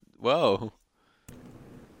Well, All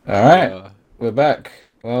we right, we're back.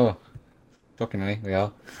 Well, shockingly, we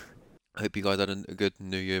are. I hope you guys had a good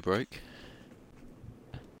New Year break.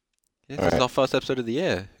 Yeah, All this is right, our first episode of the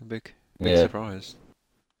year. Big yeah. surprise.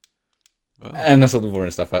 Well, And that's all the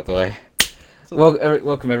boring stuff out the way. so, Well,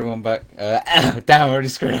 welcome everyone back. Damn, I already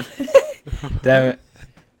screwed up. Damn it.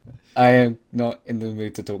 I am not in the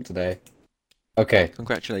mood to talk today. Okay,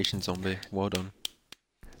 congratulations, zombie. Well done.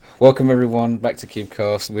 welcome everyone back to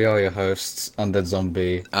Cubecast. We are your hosts, Undead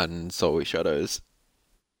Zombie, And Soul Shadows.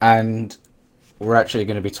 and we're actually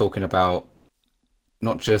going to be talking about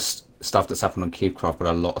not just stuff that's happened on Cubecraft, but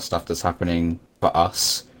a lot of stuff that's happening for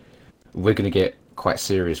us. We're going to get quite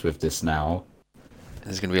serious with this now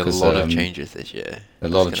There's going to be a because lot of changes this year. a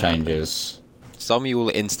That's lot of going to happen. changes. Some you will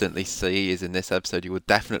instantly see is in this episode. You will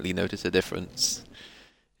definitely notice a difference.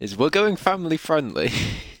 Is we're going family friendly.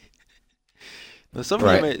 Now,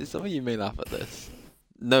 Right. some of you may laugh at this,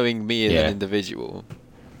 knowing me as an Yeah. individual,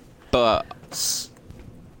 but S-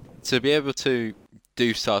 to be able to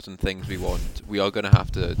do certain things we want, we are going to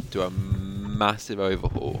have to do a massive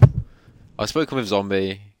overhaul. I've spoken with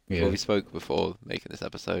Zombie. Well, Yeah. we spoke before making this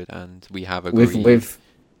episode, and we have We've agreed we've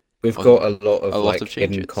we've got on a lot a of lot like of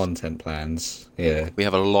hidden changes. content plans. Yeah. We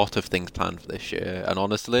have a lot of things planned for this year, and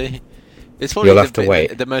honestly, it's probably You'll have to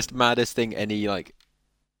wait. the most maddest thing any like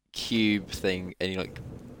cube thing, any like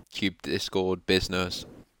cube Discord business.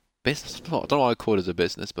 I don't know what I call it as a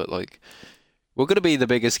business, but like we're gonna be the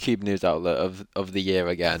biggest cube news outlet of the year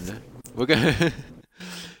again. We're gonna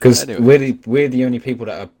Because anyway we're the only people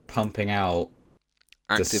that are pumping out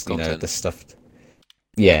active this, content. this stuff.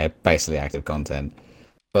 Yeah, basically active content.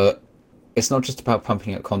 But it's not just about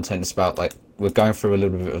pumping out content, it's about like we're going through a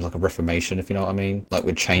little bit of like a reformation, if you know what I mean. Like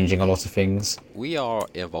we're changing a lot of things. We are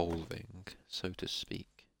evolving, so to speak,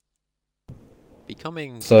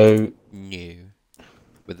 becoming So new.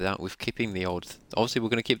 With keeping the old. Obviously, we're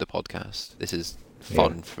going to keep the podcast. This is yeah.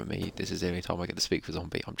 fun for me. This is the only time I get to speak for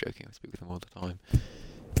Zombie. I'm joking. I speak with him all the time.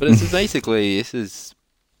 But this is basically this is.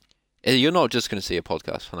 You're not just going to see a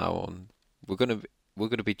podcast from now on. We're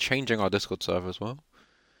gonna be changing our Discord server as well.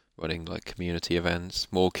 Running like community events,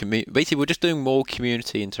 Basically, we're just doing more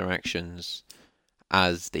community interactions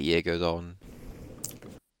as the year goes on.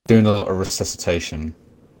 Doing a lot of resuscitation,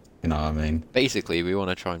 you know what I mean? Basically, we want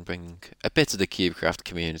to try and bring a bit of the Cubecraft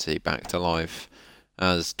community back to life,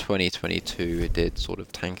 as 2022 it did sort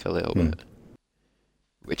of tank a little Hmm. bit,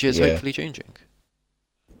 which is Yeah. hopefully changing.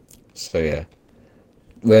 So yeah.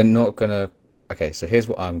 We're not gonna. Okay, so here's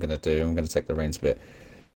what I'm gonna do. I'm gonna take the reins a bit.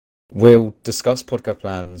 We'll discuss podcast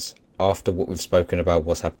plans after what we've spoken about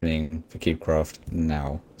what's happening for CubeCraft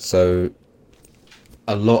now. So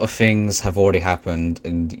a lot of things have already happened,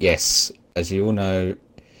 and yes, as you all know,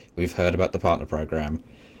 we've heard about the partner program.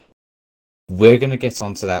 We're gonna get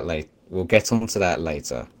onto that later. We'll get onto that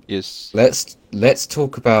later. Yes. Let's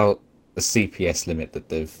talk about the CPS limit that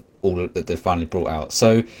they've finally brought out.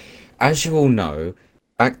 So, as you all know,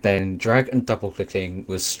 back then, drag and double clicking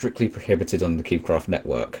was strictly prohibited on the CubeCraft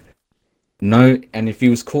network. No, and if you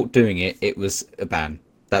was caught doing it, it was a ban.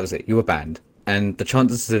 That was it. You were banned. And the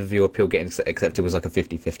chances of your appeal getting accepted was like a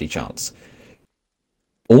 50-50 chance.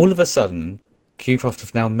 All of a sudden, CubeCraft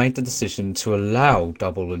have now made the decision to allow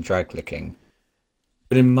double and drag clicking.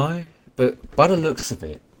 But by the looks of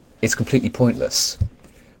it, it's completely pointless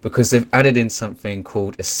because they've added in something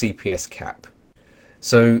called a CPS cap.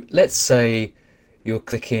 So let's say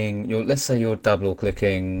let's say you're double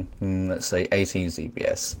clicking, let's say 18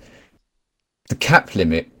 CPS. The cap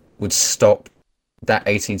limit would stop that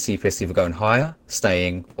 18 CPS either going higher,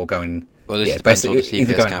 staying, or going, Well, this yeah, depends on what basically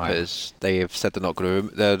the either CPS going cap higher. is. They have said they're not going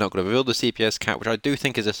to reveal the CPS cap, which I do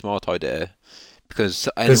think is a smart idea, because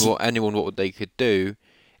Because anyone what they could do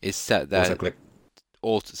is auto click,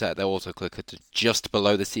 set their autoclicker to just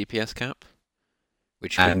below the CPS cap,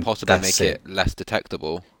 which could and possibly that's make it it. less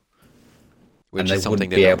detectable, And which they is something wouldn't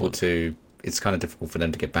they be don't able want. to. It's kind of difficult for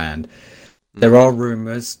them to get banned. There Mm. are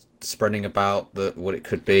rumors spreading about that what it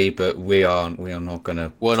could be, but we are not going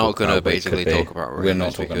to We're not talk going to about what it could basically be. talk about We're not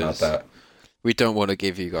rumors talking about because that we don't want to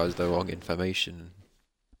give you guys the wrong information.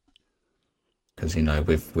 because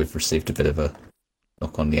we've received a bit of a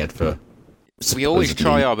knock on the head for We always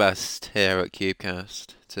try supposedly our best here at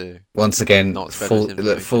Cubecast to once again not spread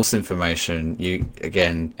misinformation. false information. You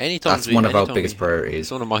again, Anytime that's we, one of our anytime biggest we, it's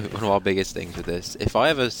priorities one of our biggest things with this. If I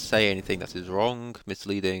ever say anything that is wrong,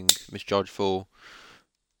 misleading, misjudgeful,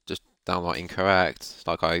 just downright incorrect,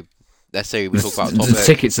 let's say we talk about a the topic,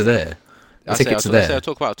 tickets are there. The tickets are let's say I there.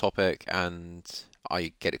 talk about a topic and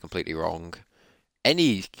I get it completely wrong.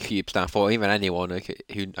 Any Cube staff or even anyone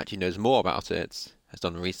who actually knows more about it, has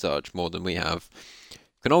done research more than we have,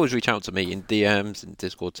 can always reach out to me in DMs and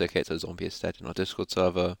Discord tickets or Zombie Instead in our Discord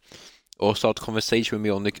server, or start a conversation with me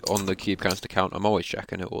on the Cubecast account. I'm always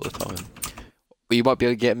checking it all the time. But you might be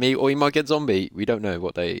able to get me, or you might get Zombie. We don't know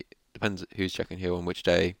what day. Depends who's checking here on which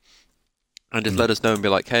day. And just Mm. let us know and be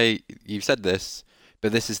like, hey, you've said this,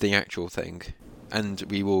 but this is the actual thing, and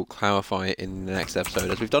we will clarify it in the next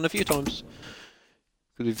episode, as we've done a few times.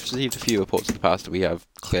 Because we've received a few reports in the past that we have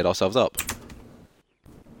cleared ourselves up.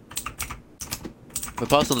 But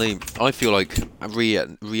personally, I feel like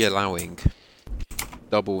re-allowing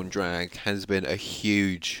double and drag has been a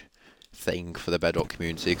huge thing for the Bedrock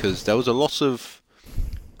community, because there was a lot of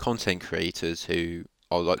content creators who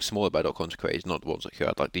are like smaller Bedrock content creators, not the ones who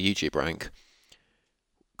had like the YouTube rank,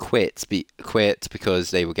 quit because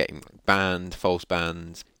they were getting banned, false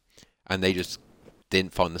bans, and they just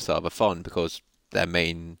didn't find the server fun because their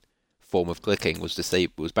main form of clicking was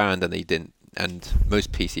banned, and they didn't. And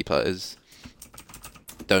most PC players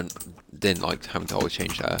didn't like having to always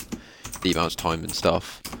change the amount of time and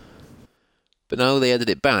stuff. But now they added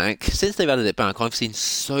it back. Since they've added it back, I've seen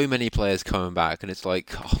so many players coming back, and it's like,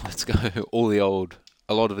 oh, let's go.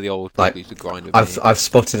 A lot of the old people Like used to grind with me. I've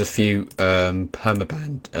spotted a few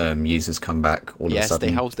permaban users come back all of a Yes,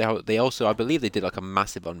 sudden. they also, I believe they did like a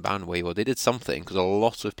massive unban wave, or they did something, because a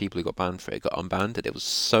lot of people who got banned for it got unbanned, and it was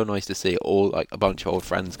so nice to see all, like, a bunch of old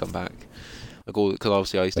friends come back. Like, all, because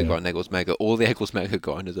obviously I used to Yeah. grind Eggles Mega, all the Eggles Mega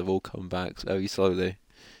grinders have all come back very slowly,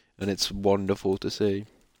 and it's wonderful to see.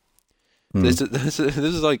 Mm. This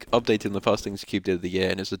is like updating the first things Cube did of the year,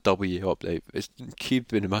 and it's a W update. Cube's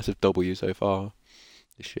been a massive W so far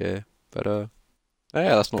this year, but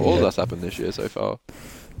yeah, that's not all Yeah. that's happened this year so far.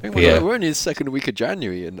 I think Yeah. we're only in the second week of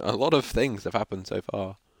January, and a lot of things have happened so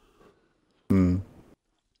far. Mm.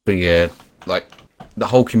 But yeah, like the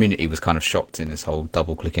whole community was kind of shocked in this whole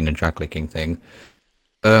double clicking and drag clicking thing.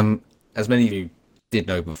 As many of you did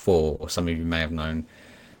know before, or some of you may have known,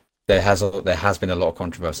 there has been a lot of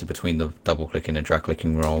controversy between the double clicking and drag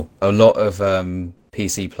clicking role. A lot of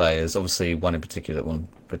PC players, obviously one particular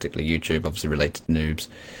YouTube, obviously related to noobs.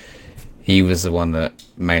 He was the one that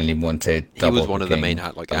mainly wanted He double was one of the main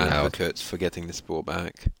clicking like allowed. advocates for getting this brought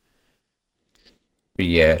back. But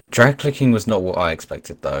yeah, drag clicking was not what I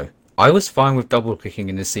expected though. I was fine with double clicking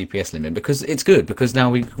in the CPS limit because it's good because now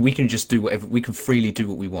we can just do whatever we can freely do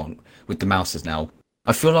what we want with the mouses now.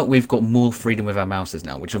 I feel like we've got more freedom with our mouses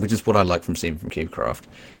now, which is what I like from seeing from Cubecraft.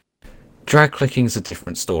 Drag clicking is a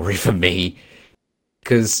different story for me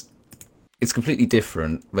because it's completely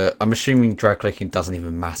different. But I'm assuming drag clicking doesn't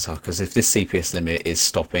even matter because if this CPS limit is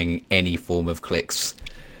stopping any form of clicks,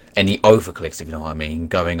 any over clicks, if you know what I mean,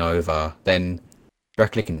 going over, then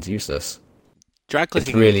drag clicking is useless. Drag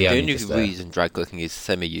It's clicking, really the only only just there. reason drag clicking is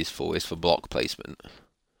semi-useful is for block placement.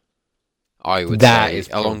 I would That say, is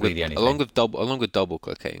probably the only thing. along with double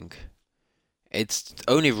clicking, it's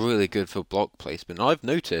only really good for block placement. I've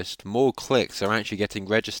noticed more clicks are actually getting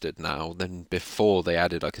registered now than before they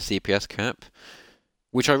added like a CPS cap,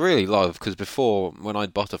 which I really love because before when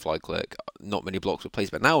I'd butterfly click, not many blocks were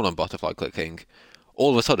placed, but now when I'm butterfly clicking,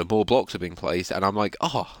 all of a sudden more blocks are being placed, and I'm like,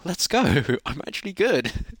 oh, let's go! I'm actually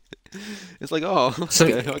good. It's like, oh, let's So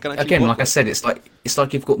go! I can actually again, block like I like said, them. it's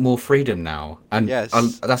like you've got more freedom now, and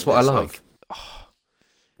Yes, that's and what I it's love. like, oh,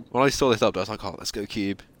 when I saw this up, I was like, oh, let's go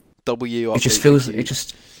Cube. W It just update for feels it Cube.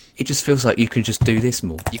 just it just feels like you can just do this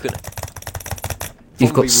more. You can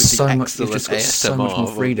You've got probably with the so much. You've excellent just got so much more ASMR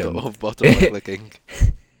freedom. of butterfly clicking.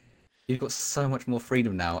 You've got so much more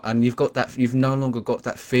freedom now, and you've got that. You've no longer got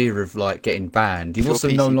that fear of like getting banned. If You've you're also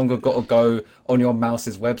no PC, longer got to go on your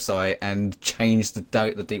mouse's website and change the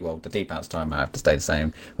deep bounce time. I have to stay the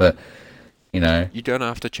same, but you know, you don't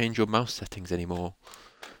have to change your mouse settings anymore.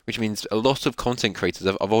 Which means a lot of content creators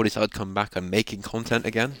have already started coming back and making content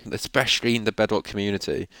again, especially in the Bedrock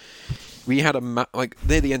community. We had like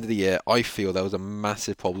near the end of the year, I feel there was a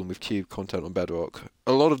massive problem with Cube content on Bedrock.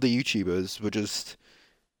 A lot of the YouTubers were just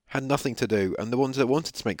had nothing to do, and the ones that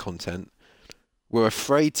wanted to make content were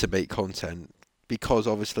afraid to make content because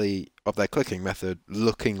obviously of their clicking method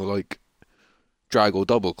looking like drag or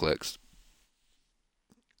double clicks.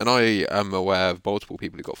 And I am aware of multiple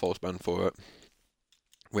people who got false banned for it,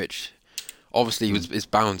 which obviously is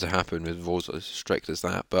bound to happen with rules as strict as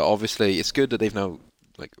that. But obviously, it's good that they've now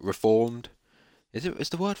like reformed. Is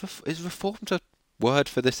reformed a word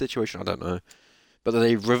for this situation? I don't know, but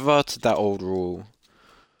they reverted that old rule.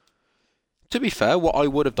 To be fair, what I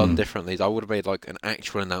would have done mm, differently is I would have made like an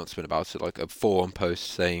actual announcement about it, like a forum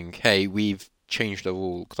post saying, "Hey, we've changed the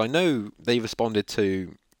rule," because I know they responded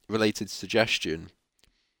to related suggestion.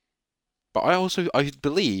 But I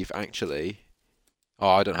believe actually. Oh,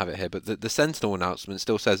 I don't have it here, but the Sentinel announcement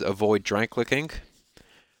still says avoid drag clicking.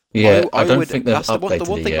 Yeah, I I don't would. think they've That's the updated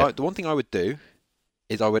one it thing. yet. The one thing I would do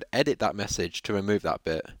is I would edit that message to remove that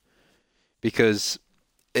bit because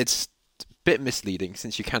it's a bit misleading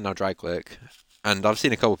since you can now drag click, and I've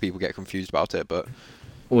seen a couple of people get confused about it. But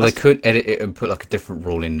Well, they that's could edit it and put like a different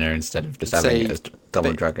rule in there instead of just having it say as double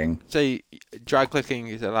they dragging. say drag clicking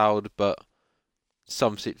is allowed, but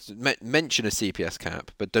mention a CPS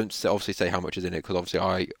cap, but don't obviously say how much is in it because obviously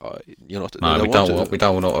you're not they No, don't want to. we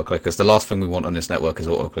don't want auto clickers. The last thing we want on this network is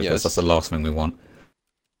auto clickers. That's Yes, the last thing we want.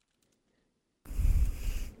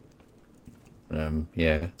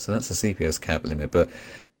 Yeah, so that's the CPS cap limit. But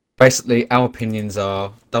basically, our opinions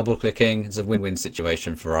are double clicking is a win-win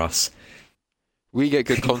situation for us. we get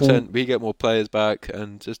good People, content, we get more players back,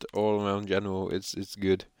 and just all around general, it's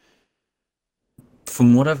good.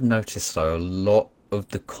 from what I've noticed, though, a lot of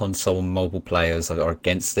the console and mobile players are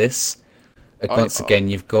against this. Like, I once again,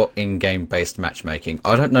 you've got in-game based matchmaking.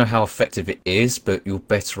 I don't know how effective it is, but you're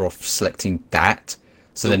better off selecting that,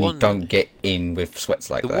 so the then you one don't get in with sweats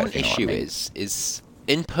like the that, one if you know what I issue mean. is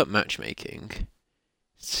input matchmaking.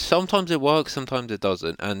 Sometimes it works, sometimes it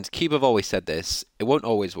doesn't. And Cube have always said this: it won't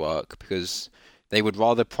always work because they would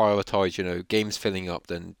rather prioritize, games filling up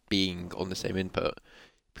than being on the same input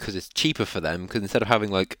because it's cheaper for them. Because instead of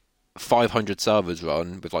having like 500 servers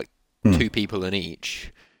run with like Hmm. 2 people in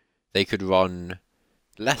each, they could run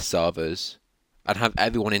less servers and have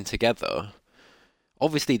everyone in together.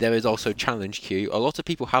 Obviously, there is also challenge queue. A lot of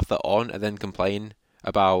people have that on and then complain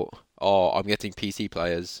about, oh, I'm getting PC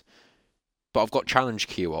players, but I've got challenge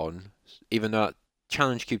queue on, even though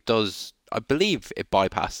challenge queue does, I believe, it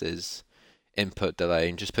bypasses input delay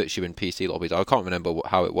and just puts you in PC lobbies. I can't remember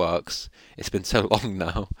how it works. It's been so long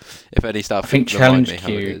now. If any I stuff think could remind me how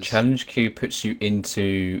it is. Challenge Queue puts you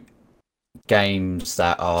into games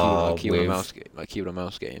that are with Keyboard and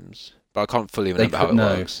mouse games, but I can't fully they remember how put it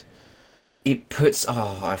no. works. It puts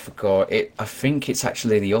I forgot it. I think it's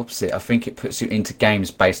actually the opposite. I think it puts you into games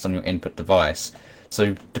based on your input device.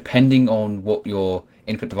 So depending on what your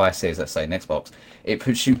input device is, let's say an Xbox, it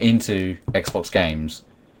puts you into Xbox games.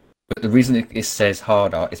 But the reason it says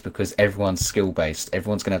harder is because everyone's skill based.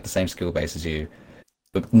 Everyone's gonna have the same skill base as you,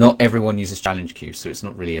 but not everyone uses challenge queue, so it's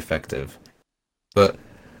not really effective. But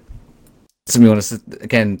to be honest,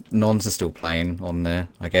 again, nons are still playing on there,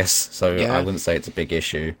 I guess. So I Yeah, wouldn't say it's a big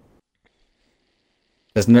issue.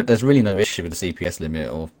 There's really no issue with the CPS limit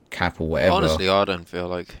or cap or whatever. honestly, I don't feel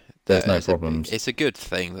like There's there no is a problems. it's a good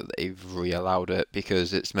thing that they've re-allowed it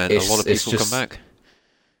because it's meant a lot of It's people come just back.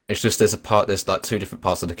 there's like two different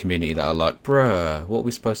parts of the community that are like, bruh, what are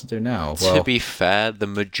we supposed to do now? To Well, be fair, the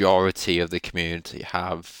majority of the community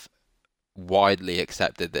have widely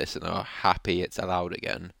accepted this and are happy it's allowed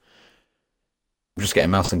again. just get a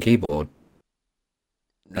mouse and keyboard.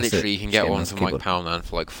 That's it. Literally, you can Just get get a one mouse and from like keyboard. Poundland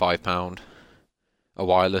for like £5, a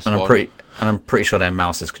wireless And one. I'm pretty sure their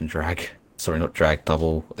mouses can drag. Sorry, not drag,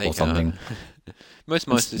 double They or something. can.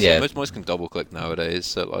 Yeah, Most can double click nowadays.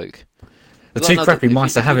 So like, the two crappy if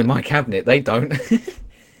mice I have in my cabinet, they don't.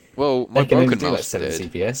 well, my They can only broken do like mouse 7 did.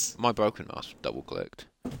 CPS. My broken mouse double clicked,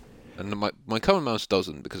 and my current mouse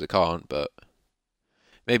doesn't because it can't. But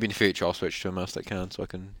maybe in the future I'll switch to a mouse that can, so I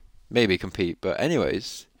can maybe compete. But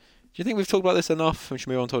anyways, do you think we've talked about this enough? We should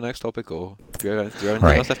move on to our next topic, or do you have anything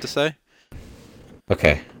Right. else left to say?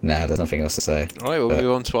 Okay, nah, there's nothing else to say. All right, we'll But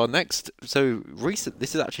move on to our next. So recent,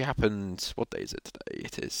 this has actually happened. What day is it today?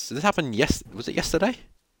 It is. So this happened. Was it yesterday?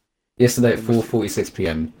 yesterday at 4:46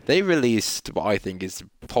 p.m. They released what I think is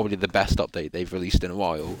probably the best update they've released in a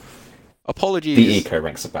while. The Apologies, eco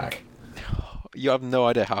ranks are back. you have no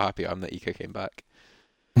idea how happy I am that Eco came back.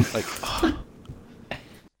 Like,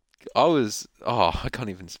 I can't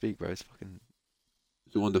even speak, bro. It's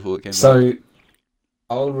wonderful it came back. So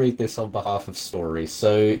I'll read this on behalf of Story.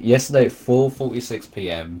 So yesterday at 4:46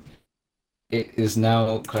 p.m., it is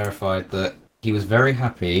now clarified that he was very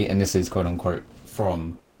happy, and this is quote unquote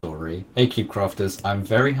from Story. Hey Cube Crafters, I'm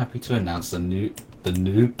very happy to announce the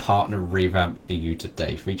new partner revamp EU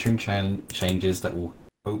today, featuring changes that will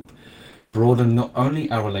hope broaden not only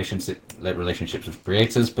our relationships with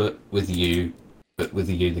creators, but with you,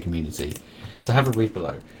 the community. To have a read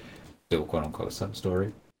below, still quote unquote some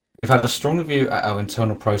Story. We've had a strong review at our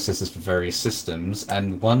internal processes for various systems,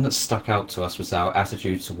 and one that stuck out to us was our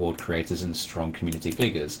attitude toward creators and strong community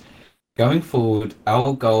figures. Going forward,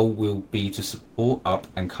 our goal will be to support up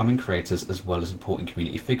and coming creators as well as supporting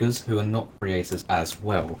community figures who are not creators as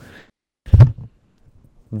well.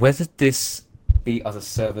 Whether this be other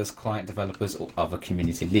servers, client developers, or other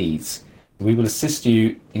community leads, we will assist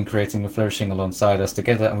you in creating and flourishing alongside us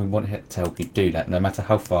together, and we want to help you do that, no matter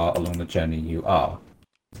how far along the journey you are.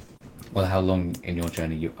 Well, how long in your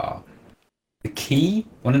journey you are.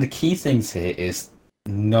 one of the key things here is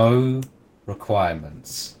no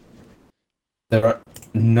requirements. There are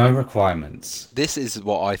no requirements. This is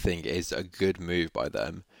what I think is a good move by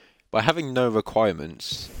them. By having no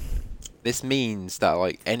requirements, this means that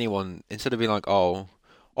like anyone, instead of being like, oh,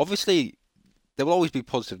 obviously there will always be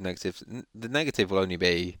positive and negatives. The negative will only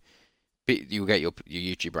be you'll get your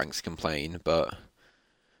YouTube ranks complain, but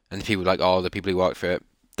and people like, oh, the people who work for it,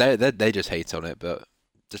 they just hate on it, but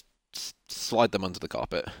just slide them under the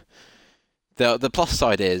carpet. The plus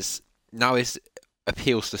side is now it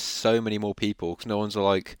appeals to so many more people because no one's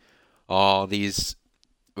like, oh, these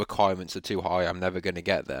requirements are too high, I'm never going to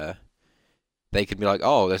get there. They could be like,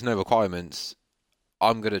 oh, there's no requirements,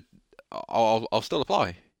 I'm gonna, I'll still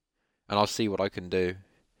apply, and I'll see what I can do,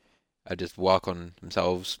 and just work on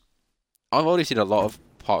themselves. I've already seen a lot of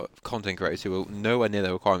content creators who are nowhere near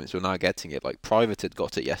the requirements who are now getting it. Like Privated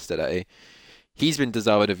got it yesterday. He's been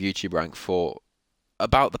deserved of YouTube rank for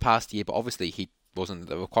about the past year, but obviously he wasn't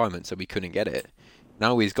the requirement, so we couldn't get it.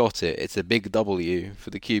 Now he's got it. It's a big W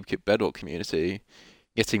for the Cube Bedrock community.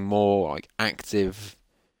 Getting more like active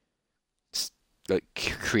like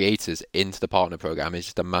creators into the partner program is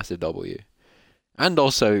just a massive W. And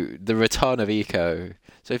also the return of Eco.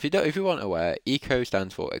 So if you weren't aware, Eco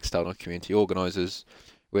stands for External Community Organizers,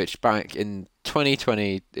 which back in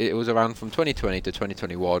 2020 it was around from 2020 to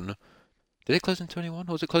 2021. Did it close in 21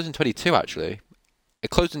 or was it closed in 22 actually? It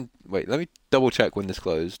closed in wait, let me double check when this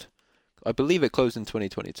closed. I believe it closed in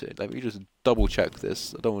 2022. Let me just double check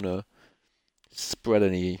this. I don't want to spread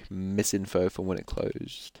any misinfo from when it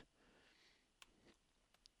closed.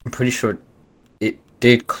 I'm pretty sure it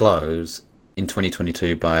did close in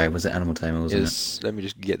 2022 by, was it Animal Tamer, wasn't it? Let me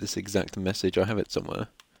just get this exact message. I have it somewhere.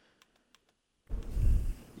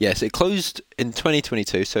 Yes, it closed in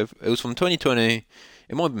 2022, so it was from 2020.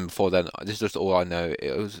 It might have been before then. This is just all I know.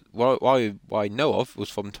 It was what I know of was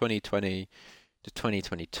from 2020 to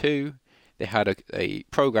 2022. They had a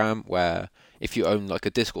program where if you own like a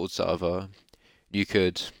Discord server, you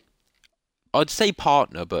could, I'd say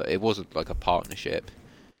partner, but it wasn't like a partnership.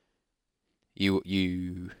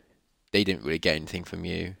 They didn't really get anything from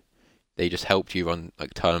you. They just helped you run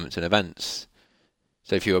like tournaments and events.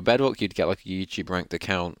 So if you were Bedrock, you'd get like a YouTube ranked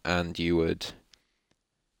account, and you would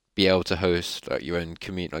be able to host like your own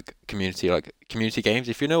community games.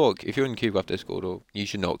 If you're in Cubecast Discord, or you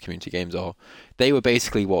should know what community games are. They were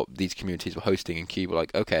basically what these communities were hosting, and Cube were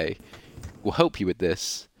like, okay, we'll help you with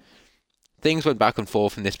this. Things went back and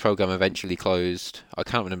forth, and this program eventually closed. I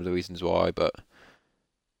can't remember the reasons why, but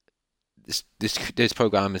this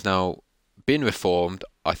program has now been reformed,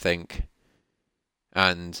 I think,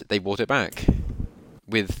 and they brought it back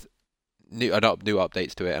with new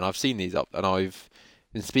updates to it. And I've seen these up, and I've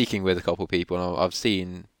been speaking with a couple of people, and I've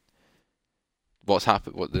seen what's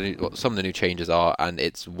happened, what some of the new changes are, and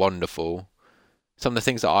it's wonderful. Some of the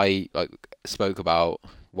things that I like spoke about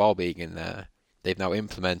while being in there, they've now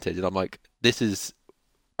implemented, and I'm like, this is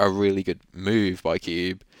a really good move by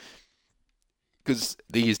Cube. Because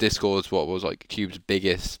these Discords, what was like Cube's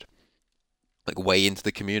biggest like way into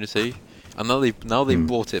the community, and now they've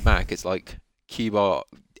brought it back. It's like Cube are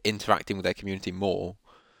interacting with their community more.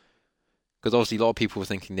 Because obviously a lot of people were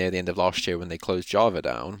thinking near the end of last year when they closed Java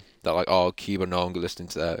down, they're like, oh, Cube are no longer listening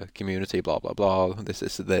to their community, blah blah blah,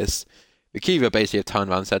 this. But Cube basically have turned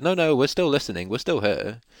around and said, no, we're still listening, we're still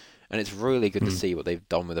here, and it's really good to see what they've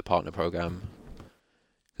done with the partner program.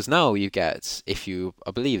 Because now you get, if you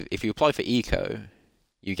apply for Eco,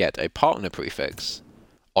 you get a partner prefix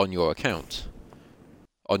on your account,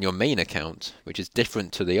 on your main account, which is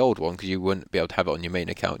different to the old one because you wouldn't be able to have it on your main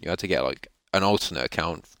account. You had to get like an alternate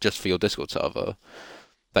account just for your Discord server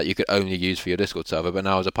that you could only use for your Discord server. But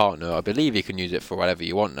now as a partner, I believe you can use it for whatever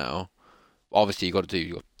you want now. Obviously, you got to do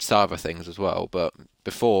your server things as well. But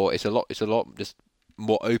before, it's a lot just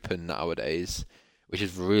more open nowadays, which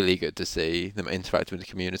is really good to see them interacting with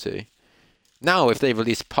the community. Now, if they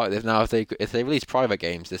release if they release private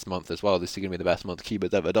games this month as well, this is gonna be the best month Cube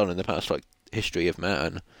has ever done in the past like history of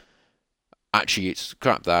man. Actually,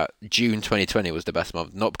 scrap that. June 2020 was the best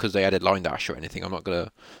month, not because they added Line Dash or anything. I'm not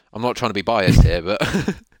trying to be biased here, but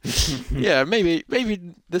yeah, maybe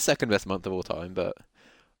the second best month of all time. But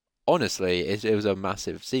honestly, it was a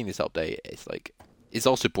massive. Seeing this update, it's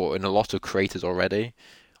also brought in a lot of creators already.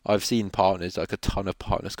 I've seen partners, like a ton of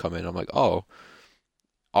partners come in. I'm like, oh,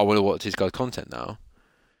 I want to watch this guy's content now.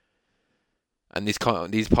 And these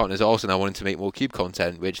partners are also now wanting to make more Cube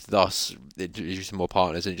content, which thus introduces more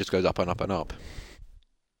partners, and it just goes up and up and up.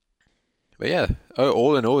 But yeah,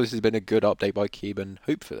 all in all, this has been a good update by Cube, and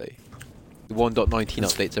hopefully the 1.19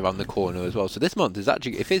 update's around the corner as well. So this month is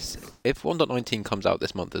actually, if 1.19 comes out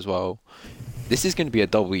this month as well, this is going to be a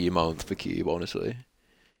W month for Cube, honestly.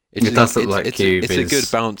 It does look like Cube it's a good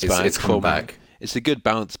bounce back. It's coming back. It's a good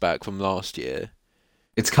bounce back from last year.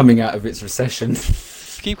 It's coming out of its recession.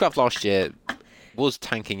 Cubecraft last year was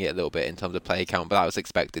tanking it a little bit in terms of player count, but that was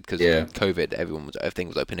expected because COVID, everything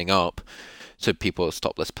was opening up, so people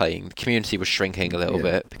stopped less playing. The community was shrinking a little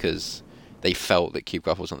bit because they felt that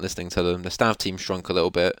Cubecraft wasn't listening to them. The staff team shrunk a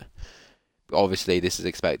little bit. Obviously, this is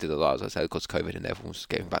expected a lot, as I said, because COVID and everyone was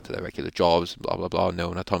getting back to their regular jobs, blah, blah, blah. No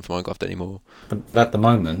one had time for Minecraft anymore. But at the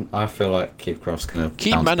moment, I feel like Cubecraft's going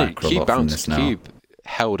to bounce back a lot from this now. Cube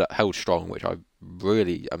held strong, which I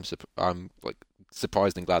really I'm like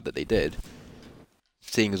surprised and glad that they did.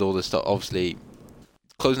 Seeing as all this stuff, obviously,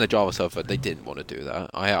 closing the Java server, they didn't want to do that.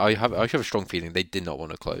 I have a strong feeling they did not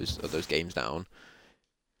want to close those games down.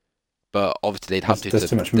 But obviously, they'd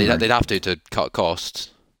have to cut costs.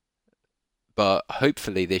 But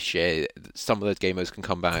hopefully this year, some of those gamers can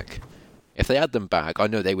come back. If they add them back, I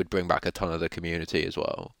know they would bring back a ton of the community as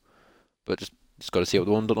well. But just got to see what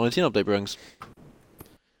the 1.19 update brings.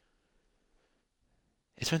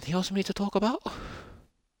 Is there anything else we need to talk about?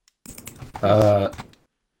 At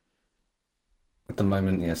the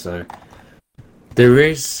moment, yeah. So there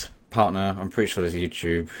is partner. I'm pretty sure there's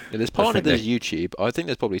YouTube. Yeah, there's partner. There's YouTube. I think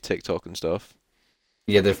there's probably TikTok and stuff.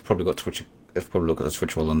 Yeah, they've probably got Twitch. They've probably got the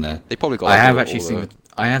Twitch role on there. They probably got. I have actually seen.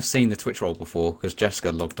 I have seen the Twitch role before because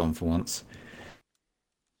Jessica logged on for once,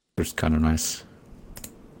 which is kind of nice.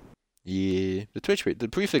 Yeah, the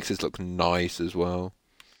prefixes look nice as well.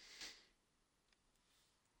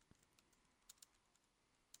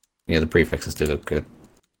 Yeah, the prefixes do look good.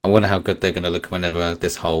 I wonder how good they're going to look whenever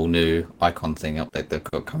this whole new icon thing update they've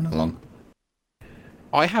got coming along.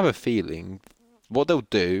 I have a feeling what they'll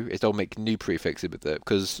do is they'll make new prefixes with it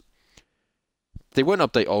because they won't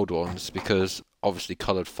update old ones because obviously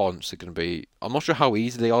coloured fonts are going to be. I'm not sure how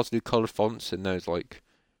easy they are to do coloured fonts in those like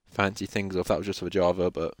fancy things, or if that was just for Java,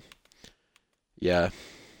 but yeah.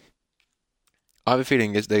 I have a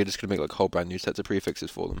feeling they're just going to make like whole brand new sets of prefixes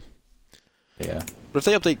for them. Yeah. But if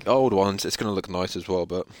they update old ones, it's going to look nice as well,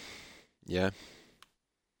 but yeah.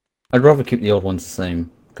 I'd rather keep the old ones the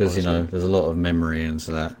same because, you know, there's a lot of memory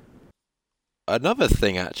into that. Another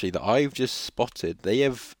thing actually that I've just spotted, they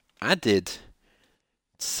have added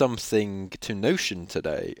something to Notion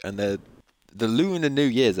today, and the Lunar New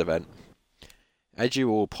Year's event. As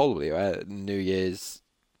you all probably aware, New Year's,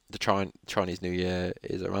 the Chinese New Year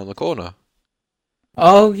is around the corner.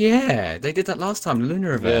 Oh yeah, they did that last time, the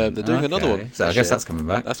Lunar event. Yeah, they're doing another one. So I guess that's coming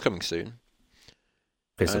back. That's coming soon.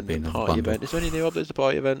 This and the party event. Is there any new updates to the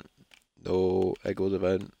party event? No. Egg Wars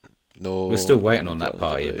event? No. We're still waiting on that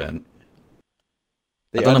party event.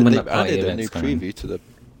 They've added a new preview to the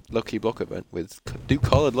Lucky Block event with new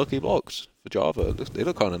coloured Lucky Blocks for Java. They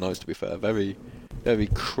look kind of nice, to be fair. Very, very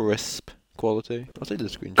crisp quality. I'll send you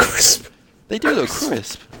the screenshot. Crisp. They do look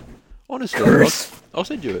crisp. Honestly, I'll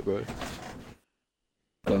send you it, bro.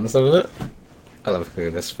 Let's have a look. I'll have a look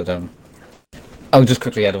at this for them. I'll just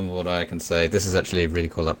quickly add on what I can say. This is actually a really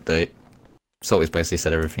cool update. Salty's basically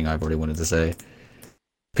said everything I've already wanted to say.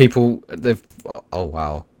 Oh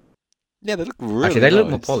wow. Yeah, they look really actually, they nice. look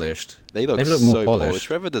more polished. They look so more polished.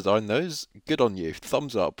 Whoever designed those, good on you.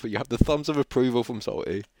 Thumbs up. You have the thumbs of approval from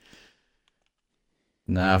Salty.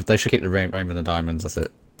 Nah, they should keep the rainbow and the diamonds. That's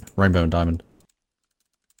it. Rainbow and diamond.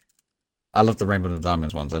 I love the rainbow and the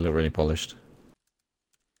diamonds ones. They look really polished.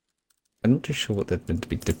 I'm not too sure what they're meant to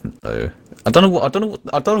be different though. I don't know what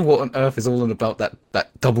on earth is all on about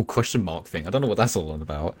that double question mark thing. I don't know what that's all on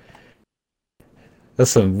about.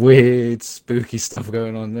 There's some weird, spooky stuff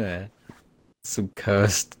going on there. Some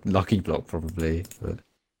cursed lucky block probably, but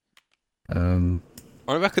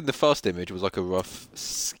I reckon the first image was like a rough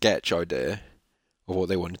sketch idea of what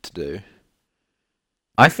they wanted to do.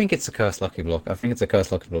 I think it's a cursed lucky block. I think it's a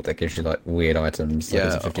cursed lucky block that gives you like weird items.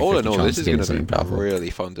 Yeah, like all in all, this is going to be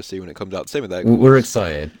really fun to see when it comes out. Same with that. We're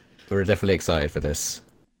excited. We're definitely excited for this.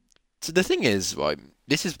 So the thing is, right,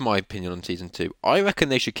 this is my opinion on Season 2. I reckon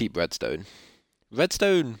they should keep Redstone.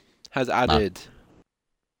 Redstone has added...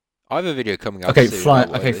 I have a video coming out soon.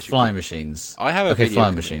 Flying machines. I have a video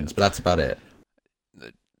flying machines, but that's about it.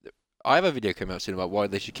 I have a video coming out soon about why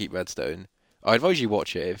they should keep Redstone. I advise you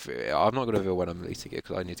watch it. I'm not going to reveal when I'm releasing it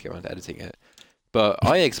because I need to get around to editing it. But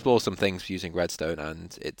I explore some things using Redstone,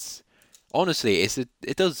 and it's honestly,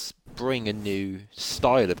 it does bring a new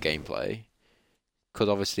style of gameplay. Because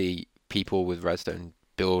obviously, people with Redstone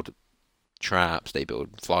build traps, they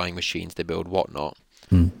build flying machines, they build whatnot.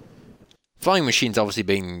 Flying machines obviously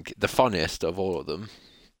being the funniest of all of them.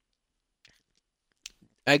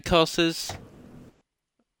 Egg casters,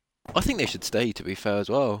 I think they should stay, to be fair, as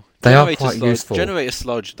well. They are quite useful. Generator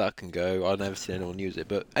sludge, that can go. I've never seen anyone use it,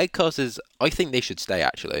 but egg casters, I think they should stay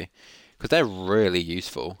actually, because they're really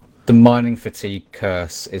useful. The mining fatigue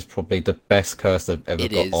curse is probably the best curse I've ever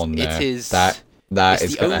It got is. on It there. is. That It's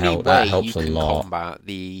is the gonna only help. That way you helps a can lot. combat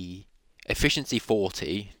the efficiency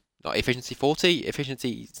 40. Not efficiency 40.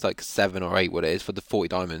 Efficiency it's like 7 or 8. What it is for the 40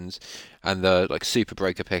 diamonds, and the like super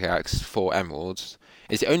breaker pickaxe for emeralds.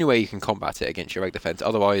 It's the only way you can combat it against your egg defense.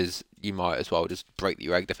 Otherwise, you might as well just break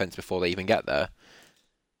your egg defense before they even get there.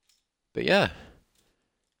 But yeah,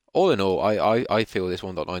 all in all, I feel this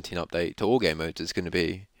 1.19 update to all game modes is going to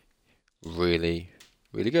be really,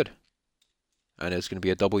 really good. And it's going to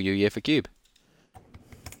be a W year for Cube.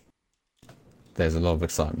 There's a lot of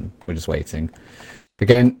excitement. We're just waiting.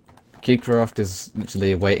 Again, Cubecraft is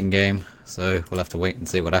literally a waiting game, so we'll have to wait and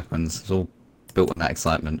see what happens. It's all built on that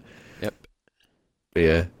excitement. Yep. But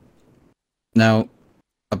yeah. Now,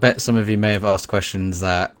 I bet some of you may have asked questions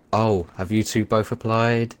that, oh, have you two both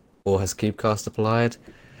applied? Or has Cubecast applied?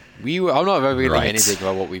 I'm not revealing Right. anything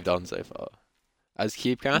about what we've done so far. As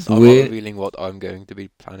Cubecast, I'm not We're... revealing what I'm going to be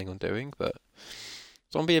planning on doing, but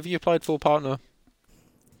Zombie, have you applied for partner?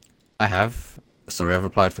 I have. Sorry, I've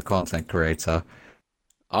applied for content creator.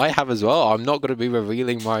 I have as well. I'm not going to be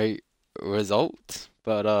revealing my result,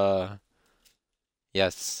 but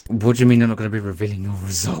yes. What do you mean you're not going to be revealing your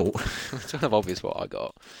result? It's kind of obvious what I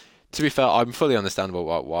got. To be fair, I'm fully understandable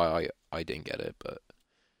why I didn't get it, but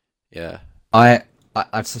yeah.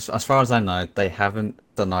 As far as I know, they haven't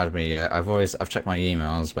denied me yet. I've checked my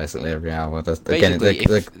emails basically every hour. Basically,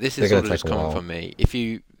 if this they're is going sort to of take just a coming while. from me,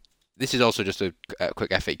 this is also just a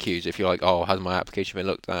quick FAQs. If you're like, oh, has my application been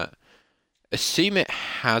looked at? Assume it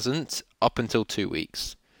hasn't up until 2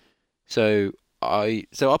 weeks. So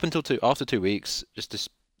up until after 2 weeks, just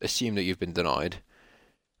assume that you've been denied,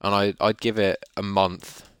 and I'd give it a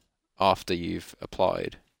month after you've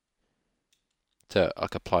applied to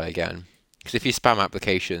like apply again. Because if you spam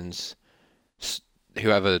applications,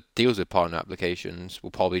 whoever deals with partner applications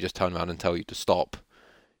will probably just turn around and tell you to stop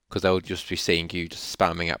because they'll just be seeing you just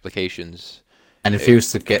spamming applications. And if you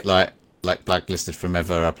was to get like blacklisted from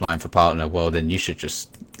ever applying for partner, well then you should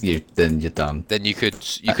just then you're done. Then you could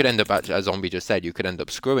end up, as Zombie just said, you could end up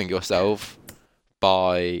screwing yourself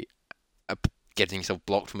by getting yourself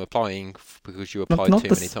blocked from applying because you applied too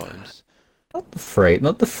many times. Not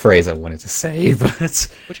the phrase I wanted to say, but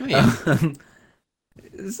What do you mean?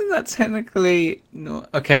 Isn't that technically not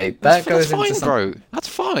okay? That's That goes fine, into bro. That's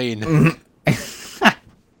fine.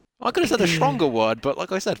 I could have said a stronger word, but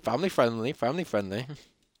like I said, family friendly, family friendly.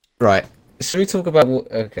 Right. Should we talk about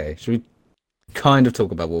what? Okay. Should we kind of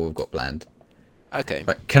talk about what we've got planned? Okay.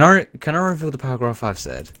 Right. Can I reveal the paragraph I've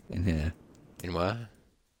said in here? In where?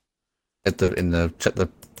 In the check the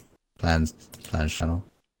plans channel.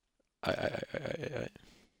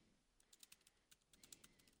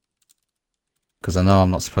 Because I know I'm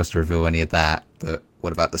not supposed to reveal any of that, but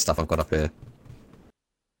what about the stuff I've got up here?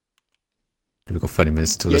 We've got 30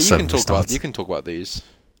 minutes until the server starts. You can talk about these.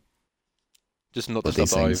 Just not the What, stuff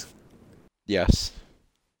these that things? I've. Yes.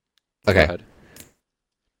 Okay. Go ahead.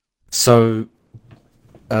 So,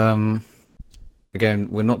 again,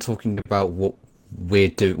 we're not talking about what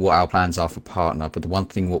what our plans are for partner, but the one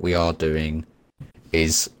thing what we are doing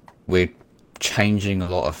is we're changing a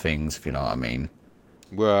lot of things, if you know what I mean.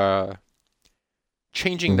 We're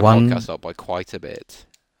changing the podcast up by quite a bit.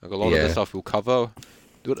 Like a lot of the stuff we'll cover,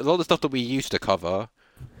 a lot of the stuff that we used to cover,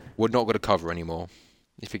 we're not going to cover anymore.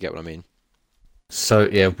 If you get what I mean. So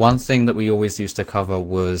yeah, one thing that we always used to cover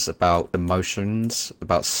was about demotions,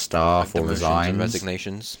 about staff or resigns and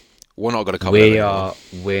resignations. We're not going to cover that anymore.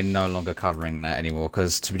 We're no longer covering that anymore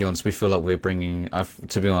because, to be honest, we feel like we're bringing. I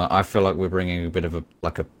feel like we're bringing a bit of a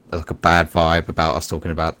bad vibe about us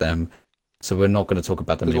talking about them. So we're not going to talk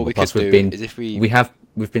about them anymore. Plus, we've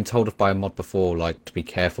been told off by a mod before, like, to be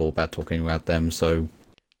careful about talking about them. So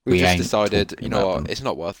we've just decided, you know what, it's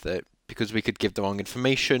not worth it because we could give the wrong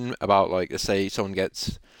information about, like, let's say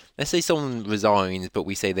someone resigns, but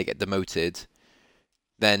we say they get demoted,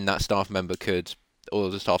 then that staff member or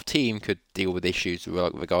the staff team could deal with issues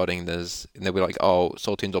regarding this, and they'll be like, oh,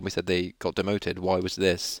 Salty and Zombie said they got demoted, why was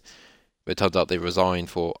this? But it turns out they resigned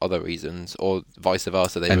for other reasons, or vice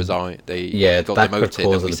versa, they got demoted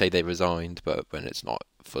and we say they resigned, but when it's not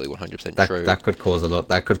fully 100% true. That could cause a lot,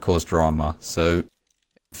 that could cause drama, so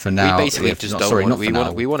for now... We basically just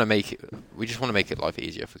we want to make it, we just want to make it life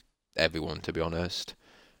easier for everyone, to be honest.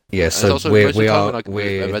 Yeah, and so also, we're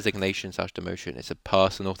a resignation / demotion, it's a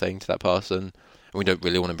personal thing to that person. And we don't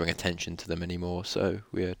really want to bring attention to them anymore, so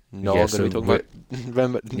we're not going to be talking about.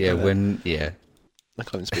 I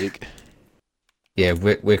can't even speak. Yeah,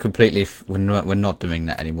 we're completely we're not doing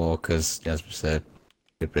that anymore because, as we said,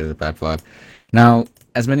 a bit of a bad vibe. Now,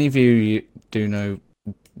 as many of you do know,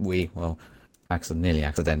 well, nearly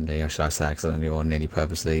accidentally, or should I say accidentally or nearly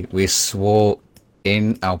purposely, we swore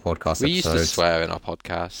in our podcast We used to episodes. swear in our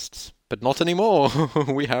podcasts, but not anymore.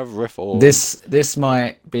 We have reformed. This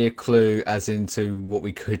might be a clue as into what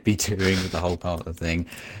we could be doing with the whole part of the thing,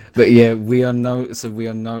 but yeah, we're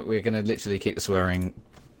gonna literally keep swearing.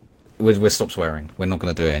 We'll stop swearing. We're not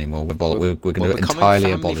gonna do it anymore. We're We're gonna becoming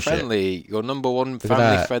entirely family abolish it. friendly. Your number one Look at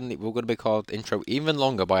family that. friendly. We're going to be called intro even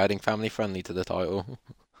longer by adding family friendly to the title.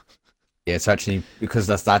 Yeah, it's actually because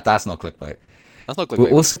that's not clickbait. That's not We're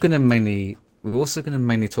clickbait. also gonna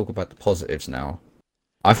mainly talk about the positives now.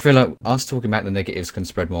 I feel like us talking about the negatives can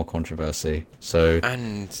spread more controversy. So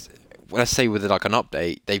And let's say with like an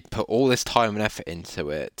update, they put all this time and effort into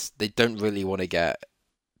it. They don't really want to get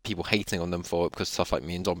people hating on them for it because stuff like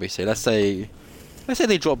me and Zombie say. Let's say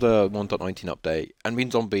they drop the 1.19 update and me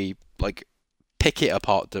and Zombie like pick it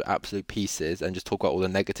apart to absolute pieces and just talk about all the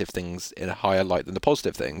negative things in a higher light than the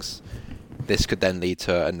positive things. This could then lead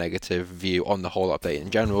to a negative view on the whole update in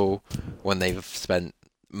general when they've spent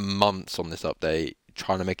months on this update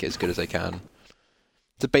trying to make it as good as they can.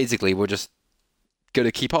 So basically, we're just going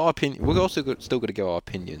to keep our opinion. We're also still going to give our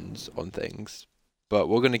opinions on things, but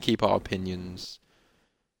we're going to keep our opinions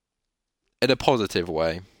in a positive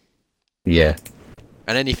way. yeah,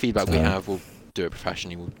 And any feedback we so have, we'll do it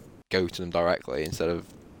professionally. We'll go to them directly instead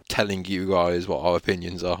of telling you guys what our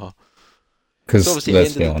opinions are. So because obviously,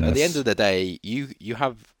 let's be at the end honest, of the day, you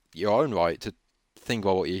have your own right to think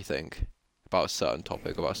about what you think about a certain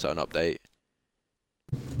topic, about a certain update.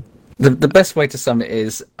 the best way to sum it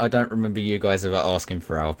is I don't remember you guys ever asking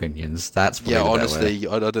for our opinions. That's Yeah, probably the better way. honestly,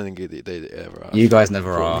 I don't think they ever You asked. guys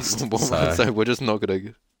never asked, so So we're just not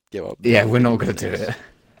gonna give up yeah, our we're not gonna do opinions. it.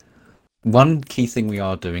 One key thing we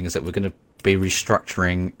are doing is that we're gonna be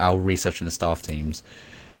restructuring our research and staff teams.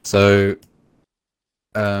 So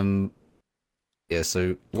um yeah,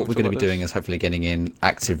 so Want what to we're talk going to about be doing this? is hopefully getting in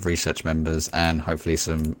active research members and hopefully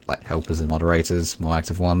some like helpers and moderators, more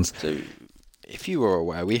active ones. So, if you were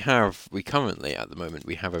aware, we currently at the moment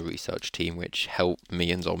we have a research team which help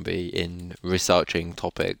me and Zombie in researching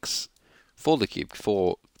topics for the Cube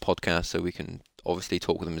for podcasts, so we can obviously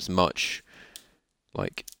talk with them as much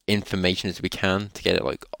like information as we can to get it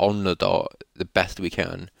like on the dot the best we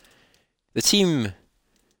can. The team,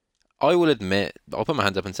 I will admit, I'll put my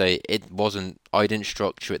hands up and say it wasn't. I didn't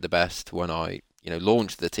structure it the best when I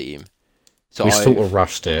launched the team. So We sort of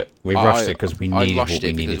rushed it. We rushed I it because we I needed rushed what we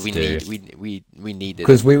it needed because to do. we needed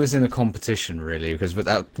Because it. we was in a competition really. Because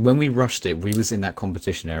without when we rushed it, we was in that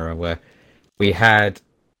competition era where we had.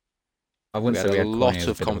 I We wouldn't had say a we had Cornier lot as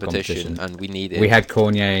a of bit of a competition, competition. and we We needed had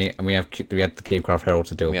Cornier and we had the Keycraft Herald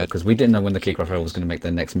to deal we with had because we didn't know when the Cube Keycraft Herald was Craft. going to make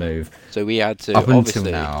their next move. So we had to Up until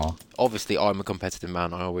now, obviously I'm a competitive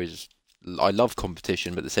man. I love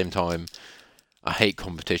competition, but at the same time I hate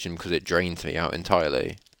competition because it drains me out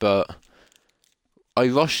entirely. But I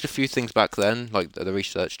rushed a few things back then, like the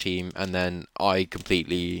research team, and then I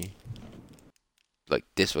completely like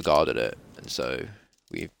disregarded it, and so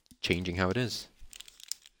we're changing how it is.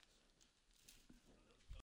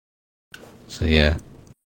 so yeah,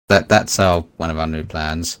 that's our one of our new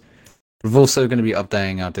plans. We're also going to be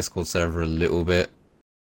updating our Discord server a little bit,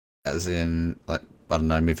 as in, like, I don't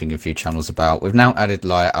know, moving a few channels about. We've now added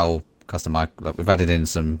like our custom like we've added in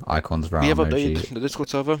some icons for We our have updated emoji. the Discord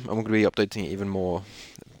server, and we're going to be updating it even more.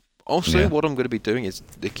 Also, Yeah, what I'm going to be doing is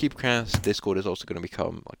the Cubecast Discord is also going to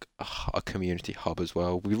become like a community hub as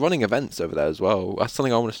well. We're running events over there as well. That's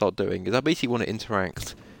something I want to start doing. Is I basically want to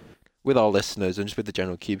interact with our listeners and just with the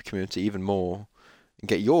general Cube community even more, and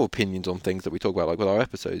get your opinions on things that we talk about, like with our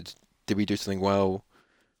episodes. Did we do something well,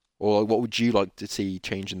 or like, what would you like to see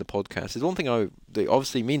change in the podcast? There's one thing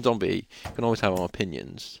obviously me and Zombie can always have our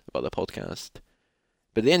opinions about the podcast,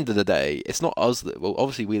 but at the end of the day, it's not us that. Well,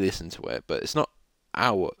 obviously we listen to it, but it's not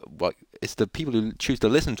it's the people who choose to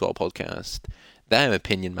listen to our podcast. Their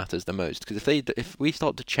opinion matters the most because if we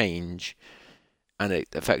start to change and it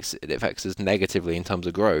affects us negatively in terms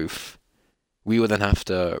of growth, we will then have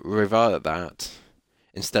to revert that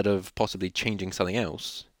instead of possibly changing something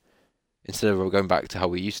else. Instead of going back to how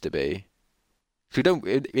we used to be. We don't.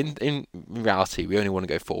 In reality, we only want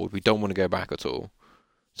to go forward. We don't want to go back at all.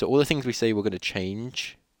 So all the things we say we're going to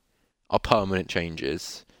change are permanent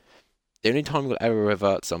changes. The only time we'll ever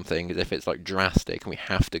revert something is if it's like drastic and we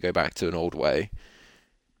have to go back to an old way.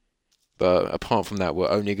 But apart from that, we're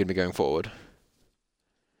only going to be going forward.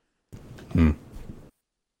 hmm.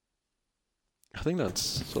 I think that's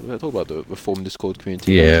sort of it. Talk about the reform Discord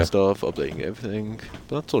community and Yeah. stuff, updating everything.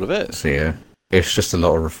 But that's sort of it. So yeah. It's just a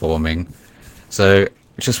lot of reforming. So,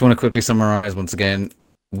 just want to quickly summarize once again.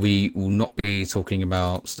 We will not be talking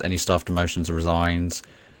about any staff demotions or resigns.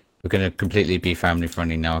 We're going to completely be family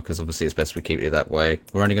friendly now because obviously it's best we keep it that way.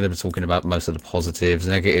 We're only going to be talking about most of the positives.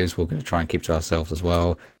 Negatives we're going to try and keep to ourselves as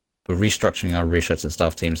well. We're restructuring our research and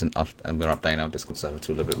staff teams and we're updating our Discord server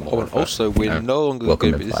to a little bit more. Oh, and also, we're no longer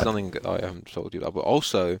welcome going to be, this is vibe. something that I haven't told you about, but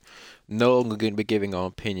also no longer going to be giving our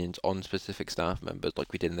opinions on specific staff members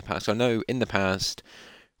like we did in the past. I know in the past,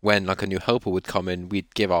 when like a new helper would come in,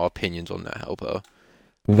 we'd give our opinions on that helper.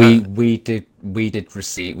 We did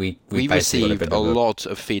receive we basically got a received bit a of a lot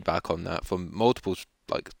of feedback on that from multiple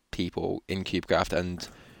like people in Cubecraft, and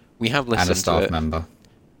we have and a listened to staff it, member.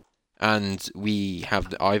 and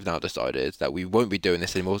I've now decided that we won't be doing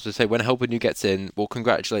this anymore. So say when a helper new gets in, we'll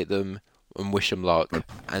congratulate them and wish them luck,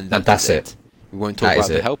 and That's it. We won't talk That about is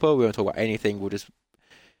the it. helper. We won't talk about anything. We'll just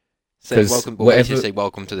say 'Cause welcome. We'll whatever, basically say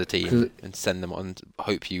welcome to the team 'cause- and send them on.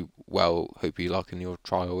 Hope you luck in your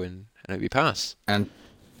trial and hope you pass.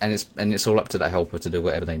 and it's all up to that helper to do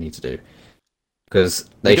whatever they need to do. Because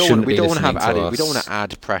We they don't shouldn't we be don't want to listening have to added us. we don't want to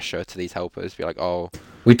add pressure to these helpers. Be like, oh,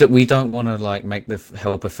 We don't want to like make the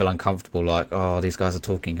helper feel uncomfortable. Like, oh, these guys are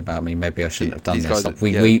talking about me. Maybe I shouldn't have done these this. guys,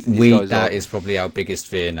 Like, yeah, these guys that are. is probably our biggest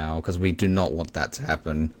fear now because we do not want that to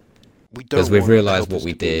happen. We Because don't we've want the realised what helpers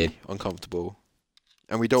we to be did. uncomfortable,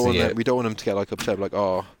 and we don't So want yeah, them. We don't want them to get like upset, like,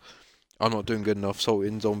 oh, I'm not doing good enough. Salt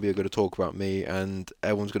and Zombie are going to talk about me, and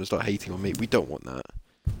everyone's going to start hating on me. We don't want that.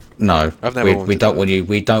 no, I've never we wanted don't that. want you.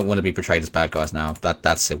 We don't want to be portrayed as bad guys now.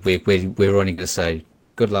 That's it. We're only going to say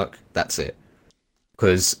good luck. That's it.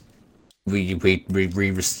 Because we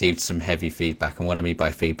received some heavy feedback, and what I mean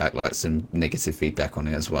by feedback, like some negative feedback on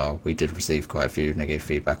it as well. We did receive quite a few negative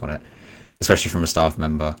feedback on it, especially from a staff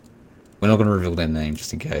member. We're not going to reveal their name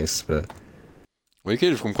just in case, but We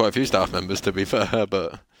could from quite a few staff members, to be fair,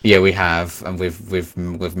 but yeah, we have, and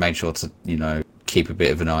we've made sure to keep a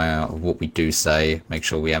bit of an eye out of what we do say. Make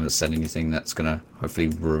sure we haven't said anything that's going to hopefully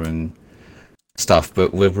ruin stuff.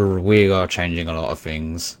 But we are changing a lot of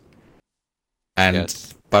things, and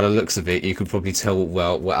yes. by the looks of it, you could probably tell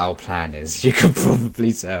well what our plan is. You could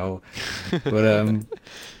probably tell, but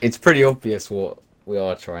it's pretty obvious what we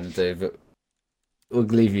are trying to do. But we'll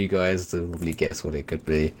leave you guys to probably guess what it could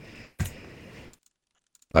be.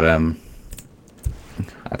 But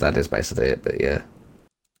that is basically it. But yeah,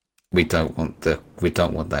 we don't want that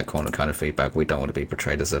kind of feedback. We don't want to be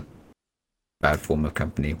portrayed as a bad form of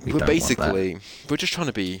company. We We're don't basically we're just trying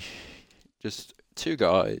to be just two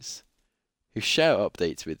guys who share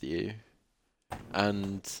updates with you,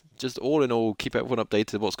 and just all in all keep everyone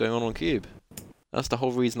updated of what's going on Cube. That's the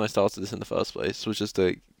whole reason I started this in the first place. Was just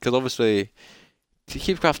to because obviously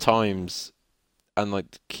Cubecraft Times and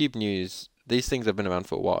like Cube News, these things have been around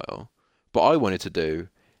for a while. But I wanted to do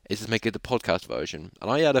is just make it the podcast version, and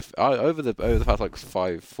over the past like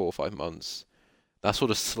 4 or 5 months, that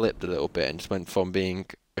sort of slipped a little bit and just went from being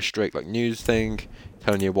a strict like news thing,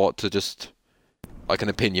 telling you what, to just like an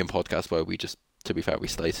opinion podcast where we just, to be fair, we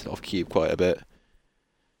slated off Cube quite a bit.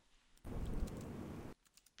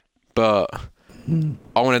 But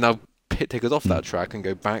I want to now take us off that track and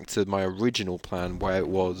go back to my original plan where it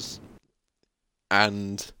was,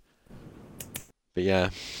 but yeah.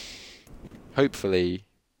 Hopefully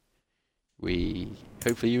you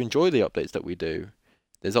enjoy the updates that we do.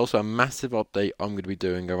 There's also a massive update I'm going to be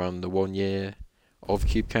doing around the 1 year of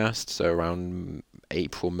Cubecast, so around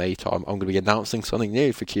April, May time. I'm going to be announcing something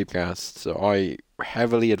new for Cubecast, so I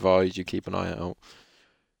heavily advise you keep an eye out.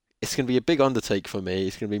 It's going to be a big undertake for me.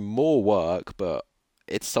 It's going to be more work, but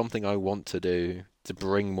it's something I want to do to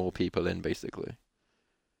bring more people in, basically.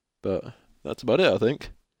 But that's about it, I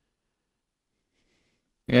think.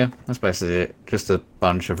 Yeah, that's basically it. Just a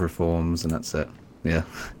bunch of reforms, and that's it. Yeah.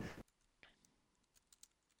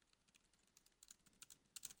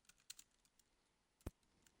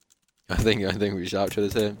 I think we should outro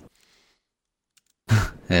this here.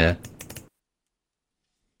 Yeah.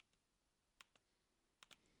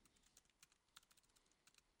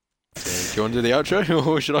 So, do you want to do the outro,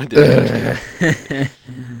 or should I do the outro?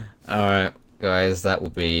 All right, guys, that will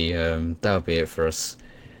be it for us.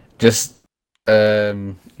 Just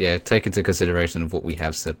yeah, take into consideration of what we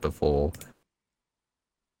have said before.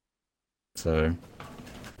 So,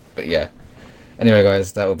 but yeah. Anyway,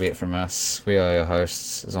 guys, that will be it from us. We are your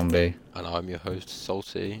hosts, Zombie, And I'm your host,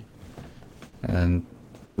 Salty. and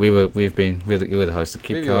we're the host of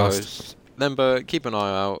We're your Cubecast. hosts. Remember, keep an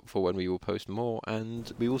eye out for when we will post more,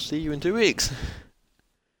 and we will see you in 2 weeks.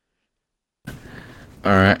 All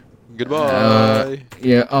right. Goodbye.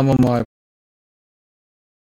 Yeah, I'm on my